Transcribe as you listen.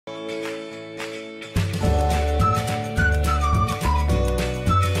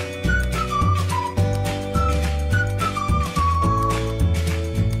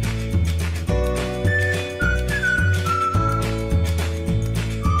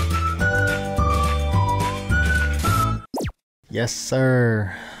Yes,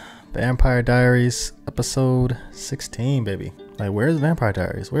 sir. Vampire Diaries, episode 16, baby. Like, where's Vampire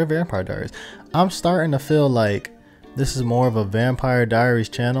Diaries? Where are Vampire Diaries? I'm starting to feel like this is more of a Vampire Diaries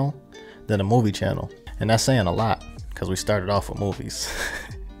channel than a movie channel. And that's saying a lot, because we started off with movies.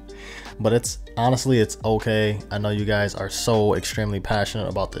 But it's, honestly, it's okay. I know you guys are so extremely passionate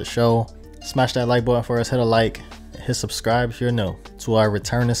about this show. Smash that like button for us, hit a like, hit subscribe if you're new. To our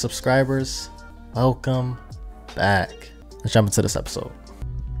returning subscribers, welcome back. Let's jump into this episode.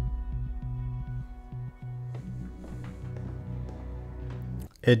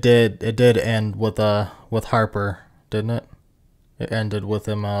 It did end with Harper, didn't it? It ended with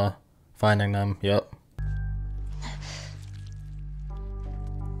him finding them. Yep.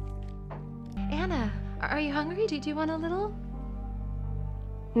 Anna, are you hungry? Do you want a little?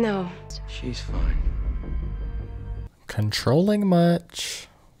 No. She's fine. Controlling much?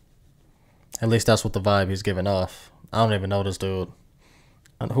 At least that's what the vibe he's giving off. I don't even know this dude.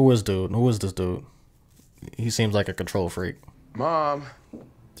 And who is this dude? He seems like a control freak. Mom.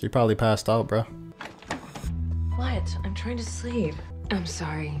 So he probably passed out, bro. What? I'm trying to sleep. I'm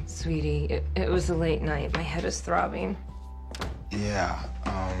sorry, sweetie. It was a late night. My head is throbbing. Yeah,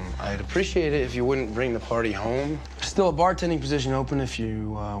 I'd appreciate it if you wouldn't bring the party home. Still a bartending position open if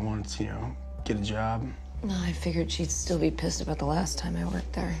you wanted to, get a job. No, I figured she'd still be pissed about the last time I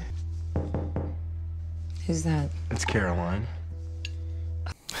worked there. Who's that? It's Caroline.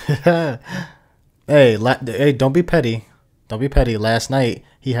 Hey, don't be petty. Don't be petty. Last night,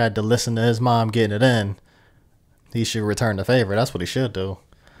 he had to listen to his mom getting it in. He should return the favor. That's what he should do.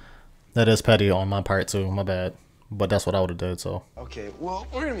 That is petty on my part, too. My bad. But that's what I would have did, so. Okay, well,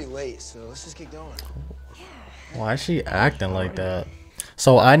 we're gonna be late, so let's just get going. Why is she acting like that?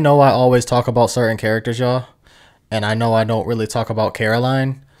 So I know I always talk about certain characters, y'all. And I know I don't really talk about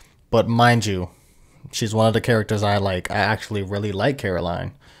Caroline. But mind you, she's one of the characters I like. I actually really like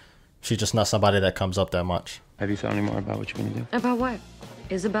Caroline. She's just not somebody that comes up that much. Have you thought any more about what you're gonna do? About what?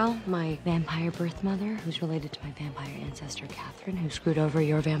 Isabel? My vampire birth mother, who's related to my vampire ancestor, Catherine, who screwed over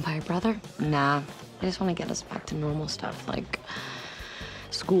your vampire brother? Nah, I just want to get us back to normal stuff, like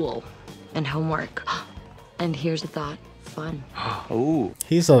school and homework. And here's a thought, fun. Ooh.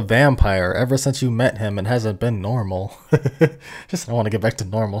 He's a vampire. Ever since you met him, it hasn't been normal. Just I want to get back to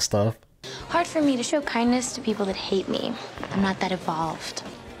normal stuff. Hard for me to show kindness to people that hate me. I'm not that evolved.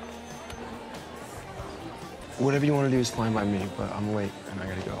 Whatever you want to do is fine by me, but I'm late and I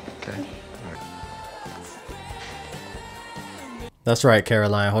gotta go, okay? All right. That's right,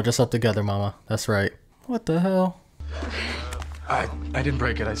 Caroline. Hold yourself together, mama. That's right. What the hell? I didn't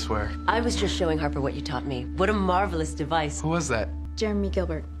break it, I swear. I was just showing Harper what you taught me. What a marvelous device. Who was that? Jeremy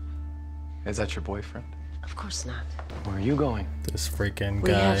Gilbert. Is that your boyfriend? Of course not. Where are you going? This freaking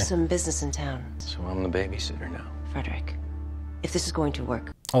We guy. have some business in town. So I'm the babysitter now. Frederick, if this is going to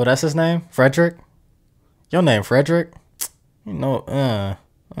work. Oh, that's his name? Frederick? Your name, Frederick? You know,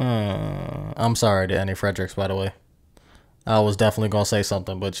 I'm sorry to any Fredericks, by the way. I was definitely gonna say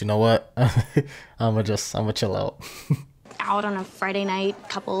something, but you know what? I'ma chill out. Out on a Friday night,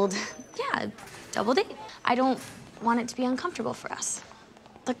 coupled. Yeah, double date. I don't want it to be uncomfortable for us.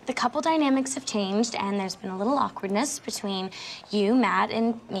 Look, the couple dynamics have changed, and there's been a little awkwardness between you, Matt,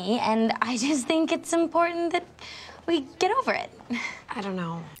 and me, and I just think it's important that we get over it. I don't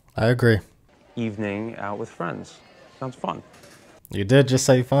know. I agree. Evening out with friends. Sounds fun. You did just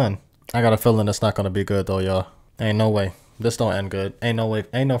say fun. I got a feeling it's not gonna be good though, y'all. Ain't no way. This don't end good. Ain't no way.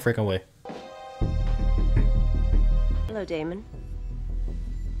 Ain't no freaking way. Hello, Damon.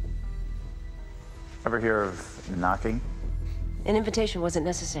 Ever hear of knocking? An invitation wasn't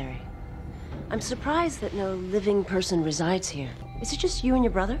necessary. I'm surprised that no living person resides here. Is it just you and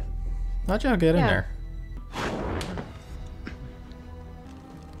your brother? How'd y'all get in there?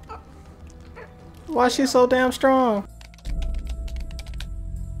 Why is she so damn strong?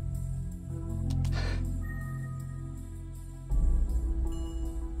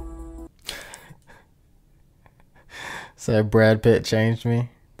 Said Brad Pitt changed me.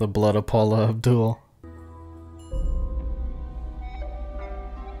 The blood of Paula Abdul.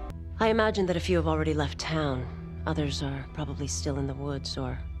 I imagine that a few have already left town. Others are probably still in the woods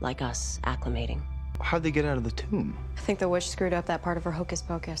or, like us, acclimating. How'd they get out of the tomb? I think the witch screwed up that part of her hocus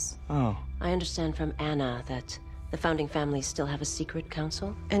pocus. Oh. I understand from Anna that the founding families still have a secret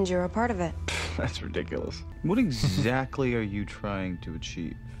council. And you're a part of it. That's ridiculous. What exactly are you trying to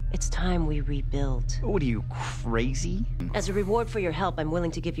achieve? It's time we rebuild. What are you, crazy? As a reward for your help, I'm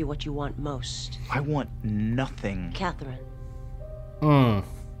willing to give you what you want most. I want nothing. Catherine.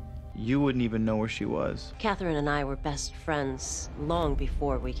 You wouldn't even know where she was. Catherine and I were best friends long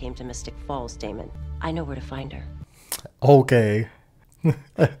before we came to Mystic Falls, Damon. I know where to find her. Okay.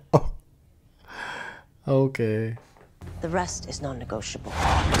 Okay. The rest is non-negotiable.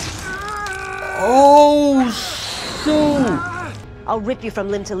 Oh, shoot. I'll rip you from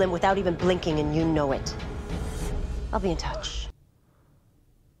limb to limb without even blinking, and you know it. I'll be in touch.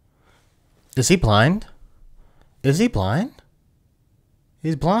 Is he blind? Is he blind?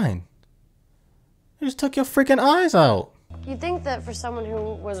 He's blind. You just took your freaking eyes out. You'd think that for someone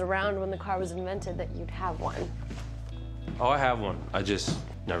who was around when the car was invented that you'd have one. Oh, I have one. I just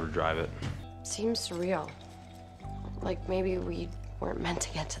never drive it. Seems surreal. Like maybe we weren't meant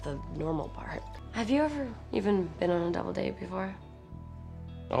to get to the normal part. Have you ever even been on a double date before?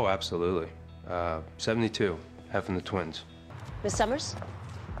 Oh, absolutely. 72, F and the twins. Miss Summers?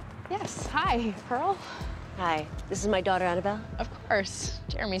 Yes. Hi, Pearl. Hi. This is my daughter, Annabelle. Of course.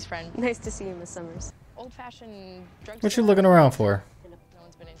 Jeremy's friend. Nice to see you, Miss Summers. Old-fashioned drug. What you looking around for? No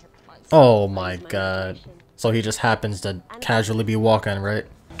one's been in here for months. Oh my god. So he just happens to casually be walking, right?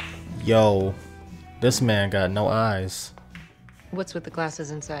 Yo, this man got no eyes. What's with the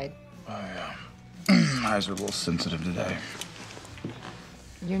glasses inside? Eyes are a little sensitive today.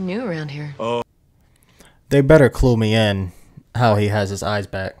 You're new around here. Oh. They better clue me in how he has his eyes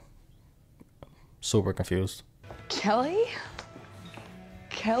back. Super confused. Kelly?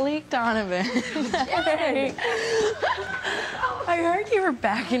 Kelly Donovan. Hey. I heard you were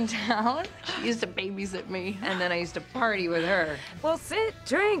back in town. She used to babysit me. And then I used to party with her. Well, sit,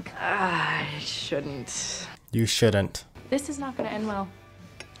 drink. I shouldn't. You shouldn't. This is not going to end well.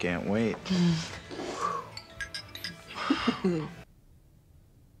 Can't wait.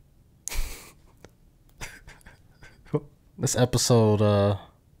 This episode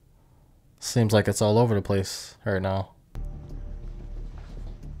seems like it's all over the place right now.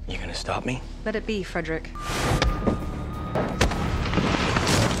 You gonna stop me? Let it be, Frederick.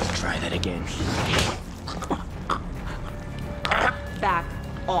 Try that again. Back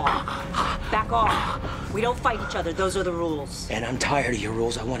off. Back off. We don't fight each other. Those are the rules. And I'm tired of your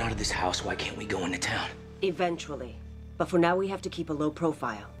rules. I want out of this house. Why can't we go into town? Eventually. But for now, we have to keep a low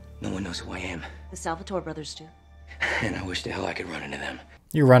profile. No one knows who I am. The Salvatore brothers do. And I wish the hell I could run into them.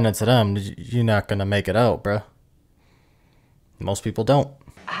 You run into them, you're not gonna make it out, bruh. Most people don't.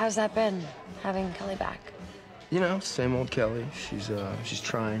 How's that been, having Kelly back? You know, same old Kelly. She's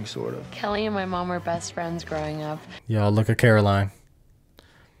trying, sort of. Kelly and my mom were best friends growing up. Y'all look at Caroline.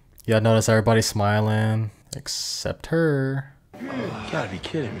 Y'all notice everybody smiling, except her. Oh, you gotta be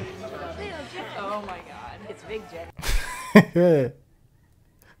kidding me. Oh my god. It's Big Jet.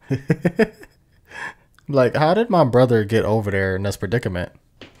 Like, how did my brother get over there in this predicament?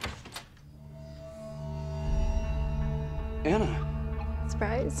 Anna.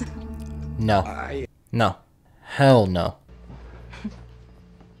 Surprise. No. No. Hell no.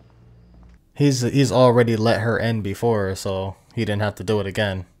 He's already let her in before, so he didn't have to do it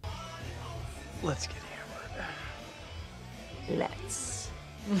again. Let's get hammered. Let's.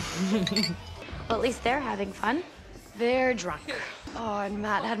 Well, at least they're having fun. They're drunk. Oh, and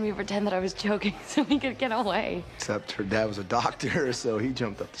Matt had me pretend that I was joking so we could get away. Except her dad was a doctor, so he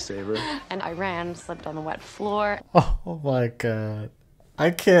jumped up to save her. And I ran, slipped on the wet floor. Oh my god.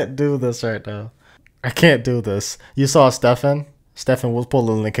 I can't do this right now. I can't do this. You saw Stefan? Stefan was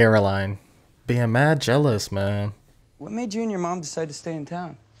pulling the Caroline. Being mad jealous, man. What made you and your mom decide to stay in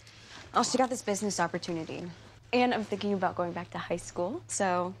town? Oh, she got this business opportunity. And I'm thinking about going back to high school,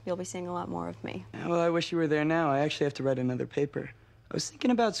 so you'll be seeing a lot more of me. Well, I wish you were there now. I actually have to write another paper. I was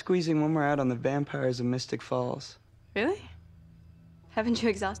thinking about squeezing one more out on the vampires of Mystic Falls. Really? Haven't you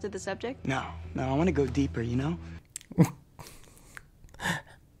exhausted the subject? No, I want to go deeper, you know?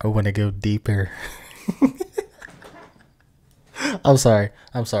 I want to go deeper. I'm sorry,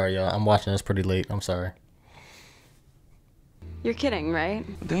 y'all. I'm watching this pretty late. I'm sorry. You're kidding, right?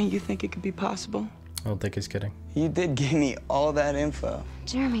 Don't you think it could be possible? I don't think he's kidding. You did give me all that info.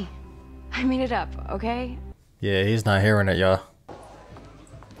 Jeremy, I made it up, okay? Yeah, he's not hearing it, y'all.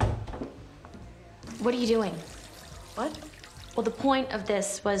 What are you doing? What? Well, the point of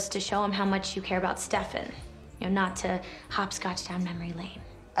this was to show him how much you care about Stefan. You know, not to hopscotch down memory lane.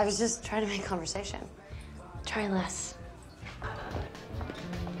 I was just trying to make conversation. Try less.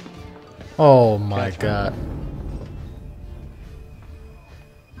 Oh my god.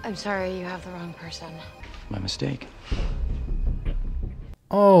 I'm sorry, you have the wrong person. My mistake.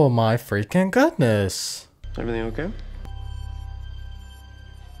 Oh my freaking goodness. Everything okay?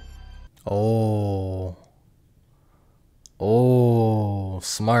 Oh. Oh,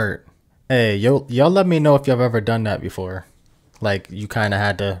 smart. Hey, y'all let me know if y'all ever done that before. Like, you kind of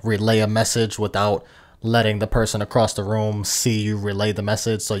had to relay a message without letting the person across the room see you relay the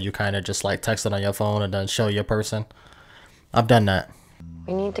message, so you kind of just like text it on your phone and then show your person. I've done that.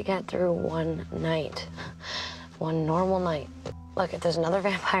 We need to get through one night. One normal night. Look, if there's another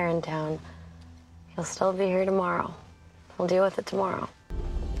vampire in town, he'll still be here tomorrow. We'll deal with it tomorrow.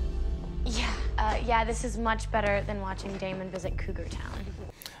 Yeah, this is much better than watching Damon visit Cougar Town.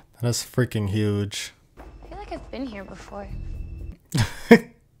 That's freaking huge. I feel like I've been here before.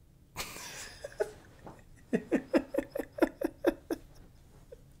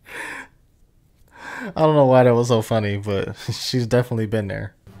 I don't know why that was so funny, but she's definitely been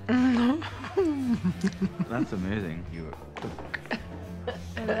there. That's amazing.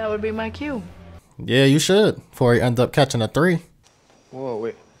 And that would be my cue. Yeah, you should, before you end up catching a 3. Whoa,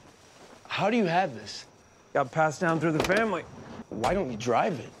 wait. How do you have this? Got passed down through the family. Why don't you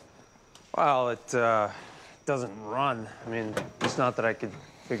drive it? Well, it doesn't run. I mean, it's not that I could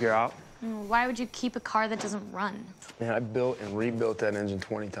figure out. Why would you keep a car that doesn't run? Man, I built and rebuilt that engine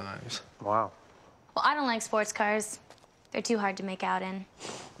 20 times. Wow. Well, I don't like sports cars. They're too hard to make out in.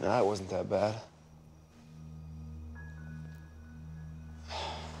 Nah, it wasn't that bad.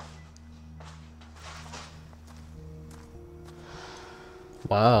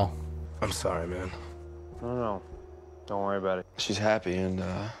 Wow. I'm sorry, man. No. Don't worry about it. She's happy, and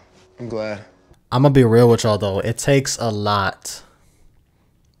I'm glad. I'm gonna be real with y'all though. It takes a lot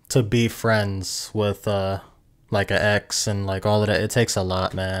to be friends with like an ex and like all of that. It takes a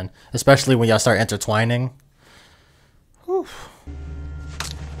lot, man. Especially when y'all start intertwining. Whew.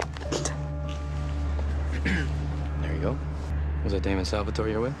 There you go. Was that Damon Salvatore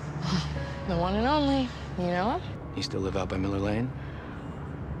you're with? The one and only. You know him? You still live out by Miller Lane?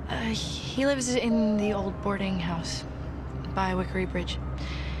 He lives in the old boarding house by Wickery Bridge.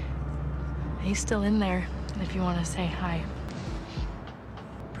 He's still in there, if you want to say hi.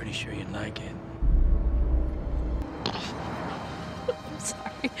 Pretty sure you'd like it. I'm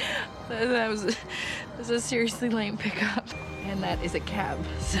sorry. That was a seriously lame pickup. And that is a cab,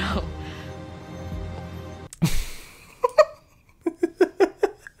 so...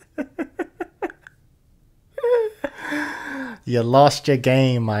 You lost your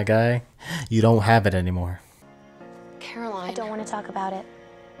game, my guy. You don't have it anymore. Caroline. I don't want to talk about it.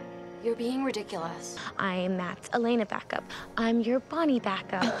 You're being ridiculous. I'm Matt's Elena backup. I'm your Bonnie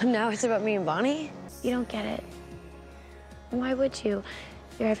backup. Now it's about me and Bonnie? You don't get it. Why would you?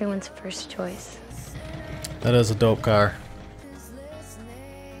 You're everyone's first choice. That is a dope car.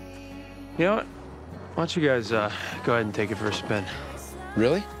 You know what? Why don't you guys go ahead and take it for a spin?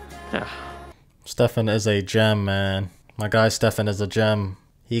 Really? Yeah. Stefan is a gem, man. My guy Stefan is a gem.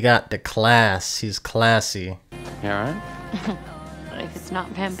 He got the class. He's classy. You alright? If it's not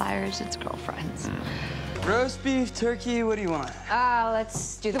vampires, it's girlfriends. Roast beef, turkey, what do you want?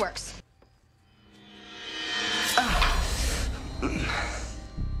 Let's do the works.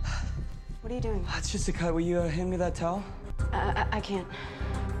 What are you doing? It's just a cut. Will you hand me that towel? I can't.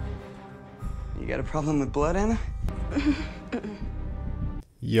 You got a problem with blood, Anna?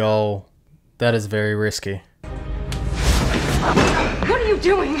 Yo, that is very risky. What are you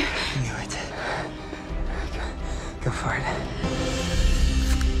doing? I knew it. Go for it.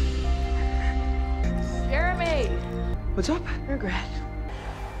 Jeremy! What's up? Regret.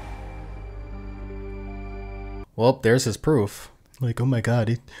 Well, there's his proof. Like, oh my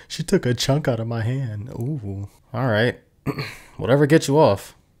god, she took a chunk out of my hand. Ooh. Alright. Whatever gets you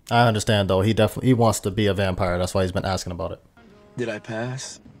off. I understand though, he wants to be a vampire, that's why he's been asking about it. Did I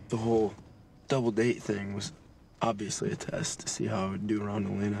pass? The whole double date thing was obviously a test to see how I would do around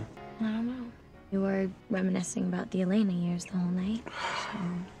Elena. I don't know. You were reminiscing about the Elena years the whole night. So.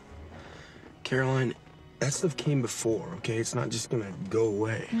 Caroline, that stuff came before, okay? It's not just gonna go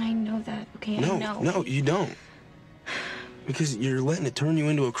away. I know that, okay? I know. No, you don't. Because you're letting it turn you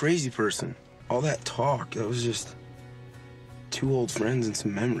into a crazy person. All that talk, that was just 2 old friends and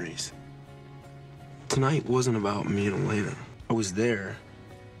some memories. Tonight wasn't about me and Elena. I was there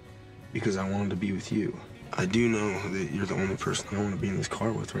because I wanted to be with you. I do know that you're the only person I want to be in this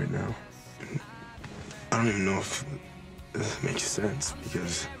car with right now. I don't even know if this makes sense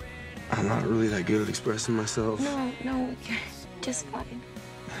because I'm not really that good at expressing myself. No, you're just fine.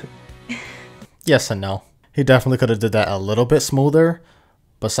 Yes and no. He definitely could have did that a little bit smoother,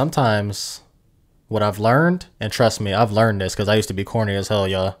 but sometimes what I've learned, and trust me, I've learned this because I used to be corny as hell,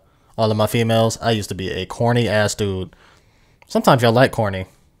 y'all. All of my females, I used to be a corny ass dude. Sometimes y'all like corny.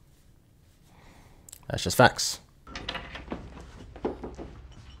 That's just facts.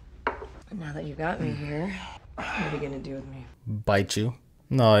 Now that you got me here, what are you gonna do with me? Bite you.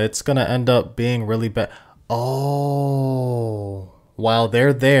 No, it's gonna end up being really bad. Oh, while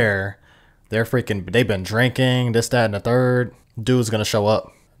they're there, they've been drinking, this, that, and the third. Dude's gonna show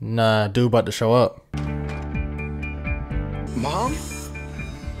up. Nah, dude about to show up. Mom?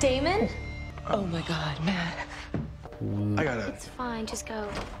 Damon? Oh my God, Matt. I gotta. It's fine, just go.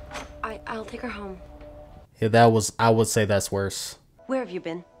 I'll take her home. Yeah, that was, I would say that's worse. Where have you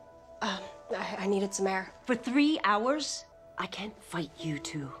been? I needed some air. For 3 hours? I can't fight you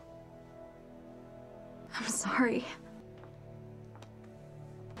two. I'm sorry.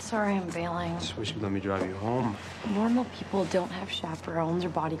 Sorry I'm bailing. Just wish you'd let me drive you home. Normal people don't have chaperones or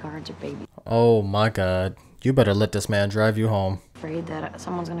bodyguards or babies. Oh my God. You better let this man drive you home. Afraid that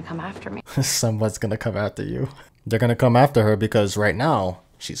someone's gonna come after me. Someone's gonna come after you. They're gonna come after her because right now,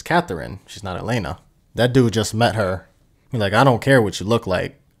 she's Catherine. She's not Elena. That dude just met her. He's like, I don't care what you look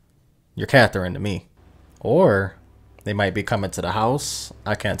like. You're Catherine to me. Or they might be coming to the house.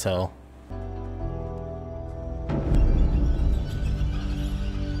 I can't tell.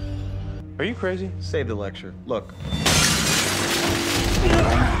 Are you crazy? Save the lecture. Look.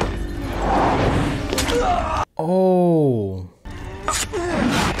 Oh.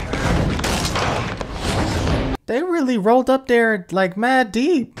 They really rolled up there like mad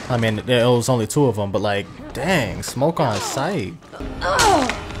deep. I mean, it was only 2 of them, but like, dang, smoke on sight.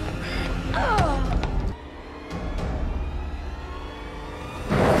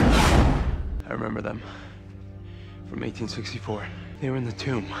 I remember them. From 1864. They were in the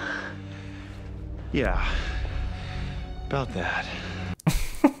tomb. Yeah. About that.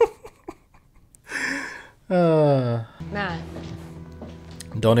 Matt.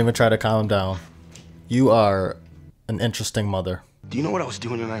 Don't even try to calm him down. You are an interesting mother. Do you know what I was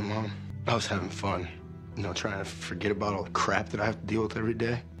doing tonight, Mom? I was having fun. You know, trying to forget about all the crap that I have to deal with every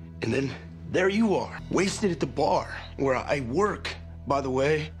day. And then there you are, wasted at the bar, where I work, by the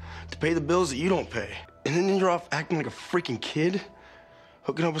way, to pay the bills that you don't pay. And then you're off acting like a freaking kid,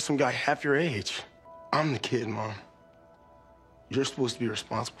 hooking up with some guy half your age. I'm the kid, Mom. You're supposed to be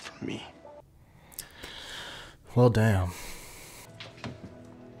responsible for me. Well, damn.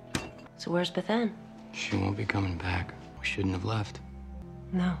 So where's Bethan? She won't be coming back. We shouldn't have left.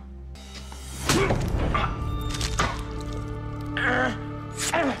 No.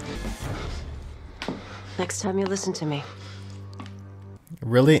 Next time you listen to me.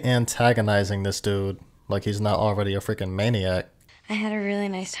 Really antagonizing this dude like he's not already a freaking maniac. I had a really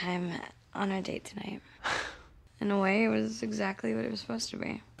nice time on our date tonight. In a way, it was exactly what it was supposed to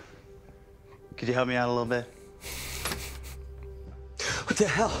be. Could you help me out a little bit? What the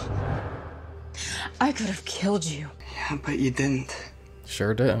hell? I could have killed you. Yeah, but you didn't.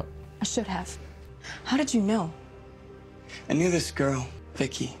 Sure did. I should have. How did you know? I knew this girl,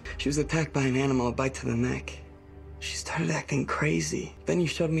 Vicky. She was attacked by an animal, a bite to the neck. She started acting crazy. Then you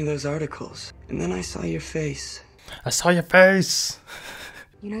showed me those articles. And then I saw your face. I saw your face.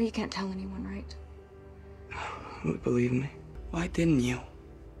 You know you can't tell anyone, right? Who would believe me? Why didn't you?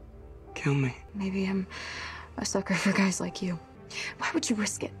 Kill me. Maybe I'm a sucker for guys like you. Why would you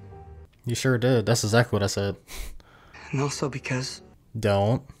risk it? You sure did. That's exactly what I said. And also because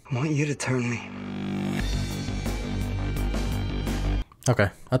Don't. I want you to turn me. Okay.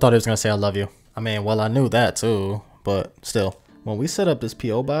 I thought he was going to say I love you. I mean, well, I knew that too. But still. When we set up this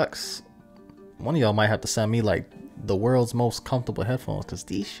P.O. box, one of y'all might have to send me like the world's most comfortable headphones. Because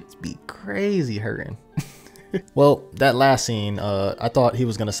these shits be crazy hurting. Well, that last scene, I thought he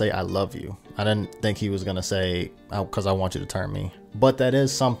was going to say, I love you. I didn't think he was going to say, because I want you to turn me. But that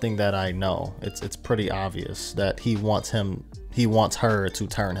is something that I know. It's pretty obvious that he wants her to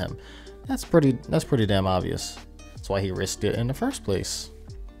turn him. That's pretty damn obvious. That's why he risked it in the first place.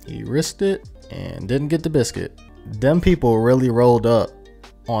 He risked it and didn't get the biscuit. Them people really rolled up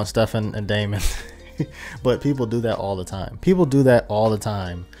on Stefan and Damon. But people do that all the time. People do that all the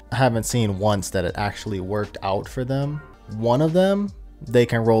time. I haven't seen once that it actually worked out for them. One of them, they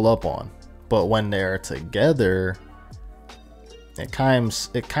can roll up on. But when they're together, it kind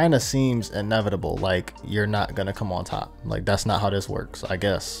of seems inevitable. Like, you're not going to come on top. Like, that's not how this works, I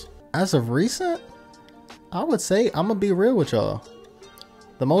guess. As of recent, I would say, I'm going to be real with y'all.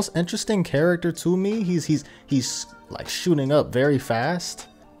 The most interesting character to me, he's like shooting up very fast.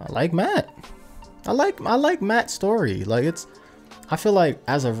 I like Matt. I like Matt's story. Like, I feel like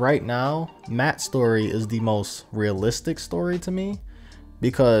as of right now, Matt's story is the most realistic story to me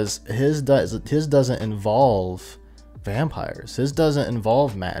because his doesn't involve vampires. His doesn't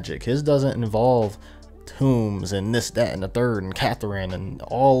involve magic. His doesn't involve tombs and this, that, and the third and Catherine and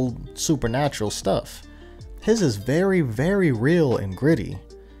all supernatural stuff. His is very, very real and gritty,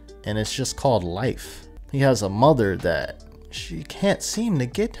 and it's just called life. He has a mother that she can't seem to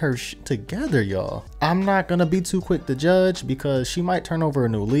get her together, y'all. I'm not gonna be too quick to judge because she might turn over a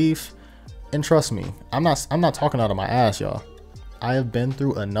new leaf. And trust me, I'm not talking out of my ass, y'all. I have been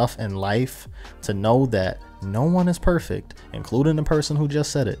through enough in life to know that no one is perfect, including the person who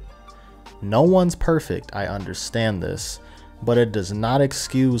just said it. No one's perfect. I understand this, but it does not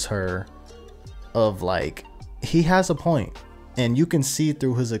excuse her of like, he has a point, and you can see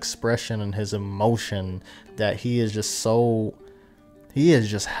through his expression and his emotion that he is just so, he has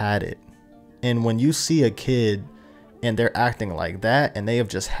just had it. And when you see a kid and they're acting like that and they have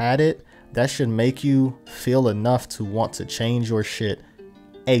just had it, that should make you feel enough to want to change your shit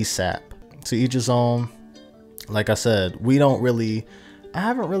ASAP. To each his own. Like I said, I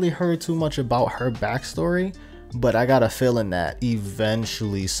haven't really heard too much about her backstory, but I got a feeling that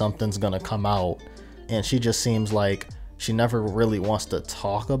eventually something's gonna come out, and she just seems like she never really wants to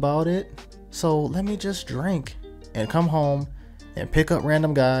talk about it. So let me just drink and come home and pick up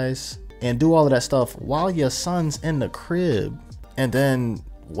random guys and do all of that stuff while your son's in the crib, and then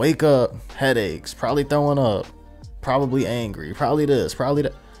wake up, headaches, probably throwing up, probably angry, probably this, probably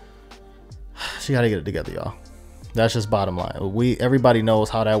that. She gotta get it together, y'all. That's just bottom line. Everybody knows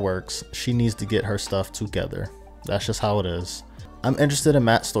how that works. She needs to get her stuff together. That's just how it is. I'm interested in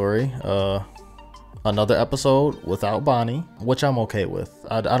Matt's story. Another episode without Bonnie, which I'm okay with.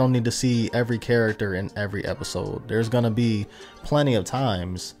 I don't need to see every character in every episode. There's gonna be plenty of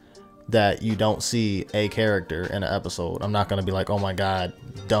times that you don't see a character in an episode. I'm not gonna be like, oh my god,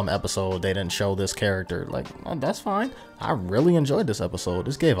 dumb episode, they didn't show this character. Like, oh, that's fine. I really enjoyed this episode.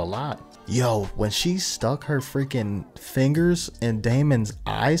 This gave a lot. Yo, when she stuck her freaking fingers in Damon's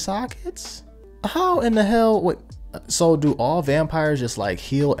eye sockets, how in the hell? Wait, so do all vampires just like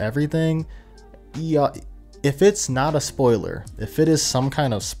heal everything? Yeah, if it's not a spoiler, if it is some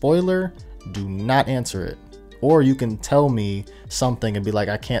kind of spoiler, do not answer it. Or you can tell me something and be like,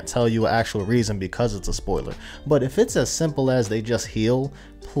 I can't tell you an actual reason because it's a spoiler. But if it's as simple as they just heal,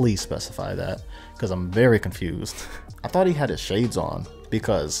 please specify that, because I'm very confused. I thought he had his shades on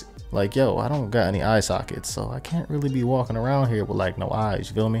because, like, yo, I don't got any eye sockets, so I can't really be walking around here with like no eyes,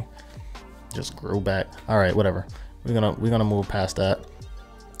 you feel me? Just grew back. All right, whatever. We're gonna move past that.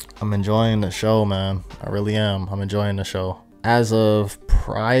 I'm enjoying the show, man. I really am. I'm enjoying the show. As of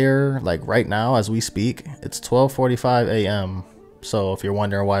prior, like right now as we speak, it's 12:45 a.m. So if you're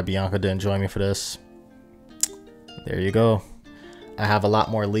wondering why Bianca didn't join me for this, there you go. I have a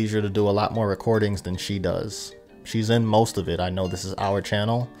lot more leisure to do a lot more recordings than she does. She's in most of it. I know this is our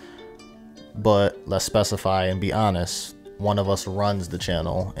channel, but let's specify and be honest. One of us runs the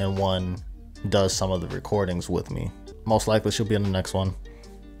channel and one does some of the recordings with me. Most likely she'll be in the next one.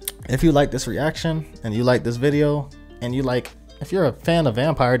 If you like this reaction and you like this video, and you like, if you're a fan of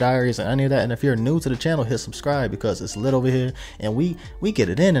Vampire Diaries and any of that, and if you're new to the channel, hit subscribe because it's lit over here, and we get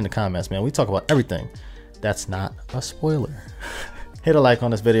it in the comments, man. We talk about everything. That's not a spoiler. Hit a like on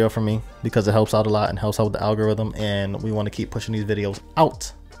this video for me because it helps out a lot and helps out with the algorithm, and we want to keep pushing these videos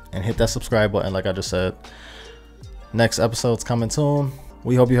out. And hit that subscribe button like I just said. Next episode's coming soon.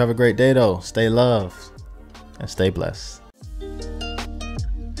 We hope you have a great day though. Stay loved and stay blessed.